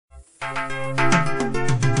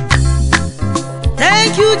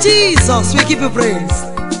Thank you, Jesus. We give you praise.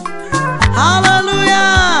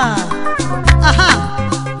 Hallelujah. Aha.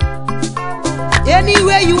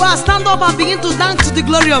 Anywhere you are, stand up and begin to dance to the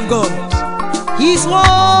glory of God. He's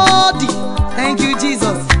worthy. Thank you,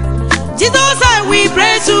 Jesus. Jesus said, we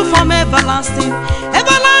praise you from everlasting,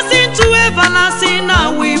 everlasting to everlasting.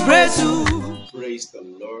 Now we praise you. Praise the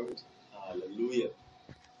Lord. Hallelujah.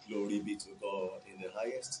 Glory be to God in the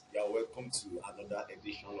highest. You are welcome to another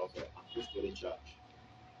edition of the Apostolic Church.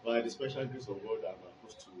 By the special grace of God, I'm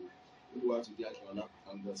Apostle Akinola.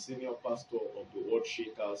 I'm the senior pastor of the World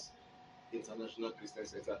Shakers International Christian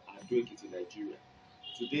Center at Akinola in Nigeria.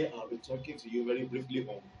 Today, I'll be talking to you very briefly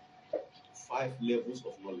on 5 levels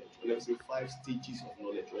of knowledge, or let's say 5 stages of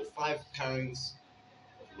knowledge, or 5 kinds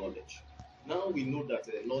of knowledge. Now we know that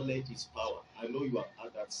knowledge is power. I know you have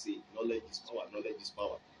heard that say, knowledge is power, knowledge is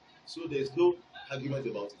power. So there's no argument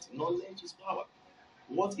about it. Knowledge is power.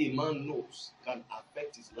 What a man knows can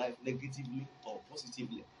affect his life negatively or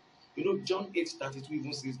positively. You know, John 8:32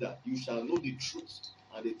 even says that you shall know the truth,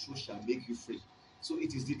 and the truth shall make you free. So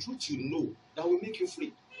it is the truth you know that will make you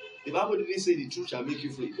free. The Bible didn't say the truth shall make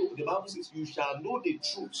you free. No, the Bible says you shall know the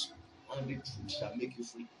truth, and the truth shall make you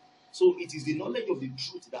free. So it is the knowledge of the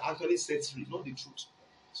truth that actually sets free, not the truth.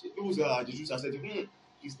 So people say, the truth has set free.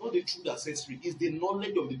 It's not the truth that sets free. It's the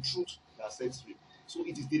knowledge of the truth that sets free. So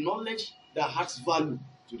it is the knowledge that has value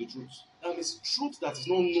to the truth. That means truth that is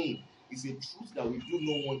not known is a truth that will do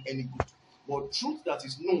no one any good. But truth that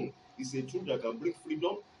is known is a truth that can bring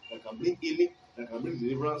freedom, that can bring healing, that can bring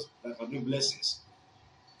deliverance, that can bring blessings.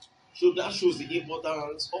 So that shows the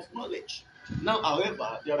importance of knowledge. Now,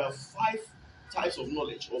 however, there are 5 types of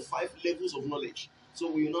knowledge, or 5 levels of knowledge. So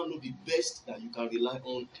we will now know the best that you can rely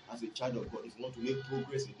on as a child of God if you want to make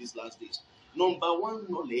progress in these last days. Number 1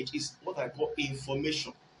 knowledge is what I call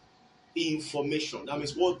information. Information. That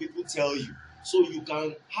means what people tell you. So you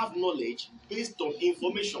can have knowledge based on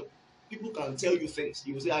information. People can tell you things.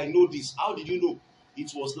 You will say, I know this. How did you know?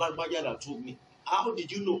 It was Lagbaja that told me. How did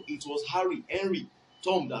you know? It was Henry,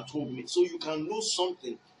 Tom that told me. So you can know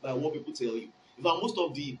something by what people tell you. In fact, most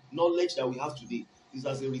of the knowledge that we have today is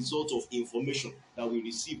as a result of information that we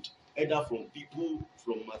received, either from people,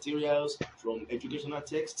 from materials, from educational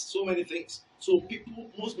texts, so many things. So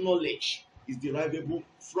most knowledge is derivable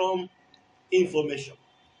from information.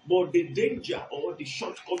 But the danger or the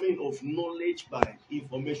shortcoming of knowledge by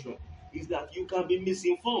information is that you can be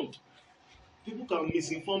misinformed. People can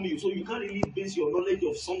misinform you, so you can't really base your knowledge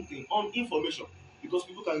of something on information, because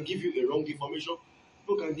people can give you a wrong information,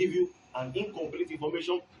 people can give you an incomplete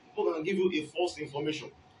information, people can give you a false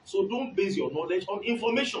information. So don't base your knowledge on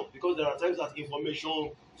information, because there are times that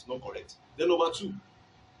information is not correct. Then number 2,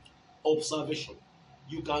 observation.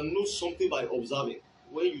 You can know something by observing.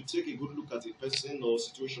 When you take a good look at a person or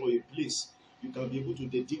situation or a place, you can be able to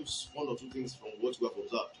deduce 1 or 2 things from what you have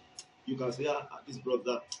observed. You can say, this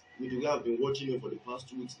brother, with the way I've been watching him for the past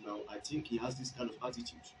 2 weeks now, I think he has this kind of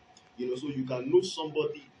attitude. So you can know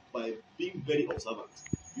somebody by being very observant.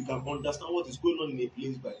 You can understand what is going on in a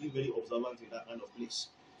place by being very observant in that kind of place.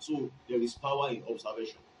 So there is power in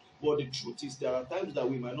observation. But the truth is, there are times that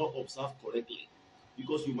we might not observe correctly,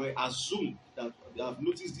 because you might assume that I've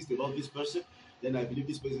noticed this about this person, then I believe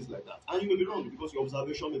this person is like that. And you may be wrong, because your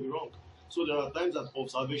observation may be wrong. So there are times that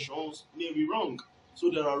observations may be wrong. So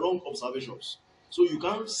there are wrong observations. So you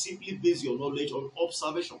can't simply base your knowledge on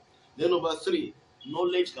observation. Then number 3,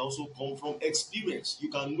 knowledge can also come from experience. You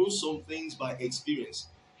can know some things by experience.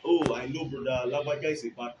 Oh, I know brother Labaja is a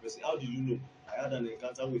bad person. How did you know? I had an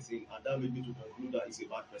encounter with him, and that made me to conclude that he's a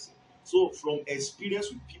bad person. So from experience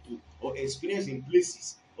with people, or experience in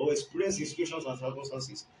places, or experience in situations and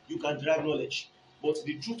circumstances, you can derive knowledge. But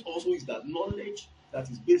the truth also is that knowledge that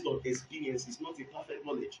is based on experience is not a perfect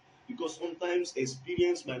knowledge, because sometimes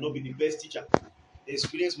experience might not be the best teacher.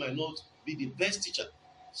 Experience might not be the best teacher.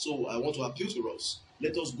 So I want to appeal to us.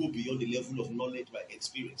 Let us go beyond the level of knowledge by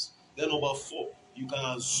experience. Then number 4, you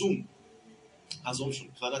can assumption.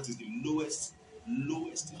 So that is the lowest, and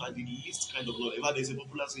the least kind of knowledge. In fact, there's a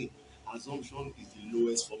popular saying, assumption is the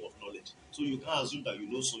lowest form of knowledge. So you can't assume that you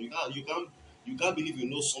know something. You can't believe you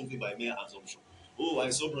know something by mere assumption. Oh, I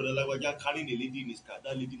saw brother Lagwaja carrying a lady in his car.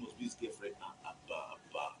 That lady must be his girlfriend.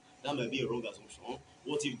 That might be a wrong assumption.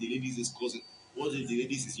 What if the lady is his cousin? What if the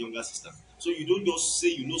lady is his younger sister? So you don't just say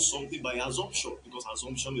you know something by assumption, because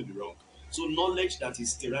assumption may be wrong. So knowledge that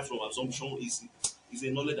is derived from assumption is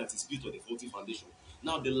a knowledge that is built on a faulty foundation.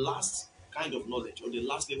 Now, the last kind of knowledge, or the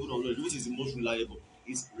last level of knowledge, which is the most reliable,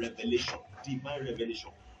 is revelation, divine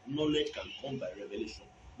revelation. Knowledge can come by revelation.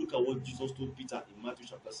 Look at what Jesus told Peter in Matthew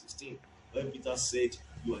chapter 16. When Peter said,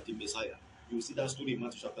 "You are the Messiah," you will see that story in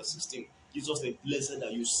Matthew chapter 16. Jesus said, "Blessed are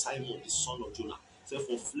you, Simon, the son of Jonah. Said,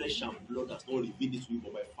 for flesh and blood has not revealed it to you,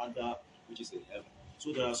 but my Father which is in heaven."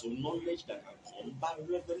 So there are some knowledge that can come by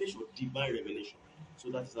revelation, divine revelation. So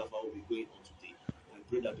that is how far we'll be going on today. I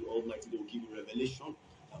pray that the Almighty will give you revelation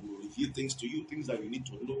and will reveal things to you, things that you need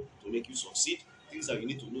to know to make you succeed, things that you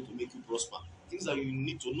need to know to make you prosper, things that you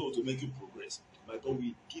need to know to make you progress. My God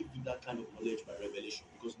will give you that kind of knowledge by revelation,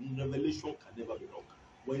 because revelation can never be wrong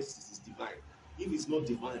once it is divine. If it's not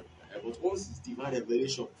divine, but once it's divine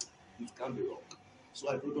revelation, it can't be wrong. So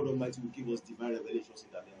I pray God Almighty will give us divine revelations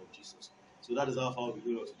in the name of Jesus. So that is how far we're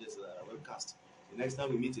going on today's webcast. The next time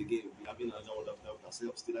we meet again, we'll be having another wonderful time with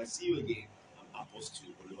ourselves. Till I see you again, I'm Apostle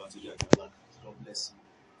Tunde. God bless you.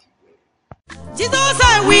 Jesus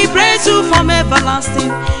said we pray to from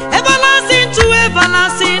everlasting, everlasting to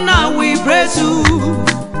everlasting. Now we pray to.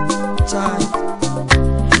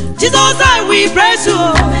 Jesus said we pray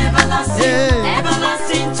to.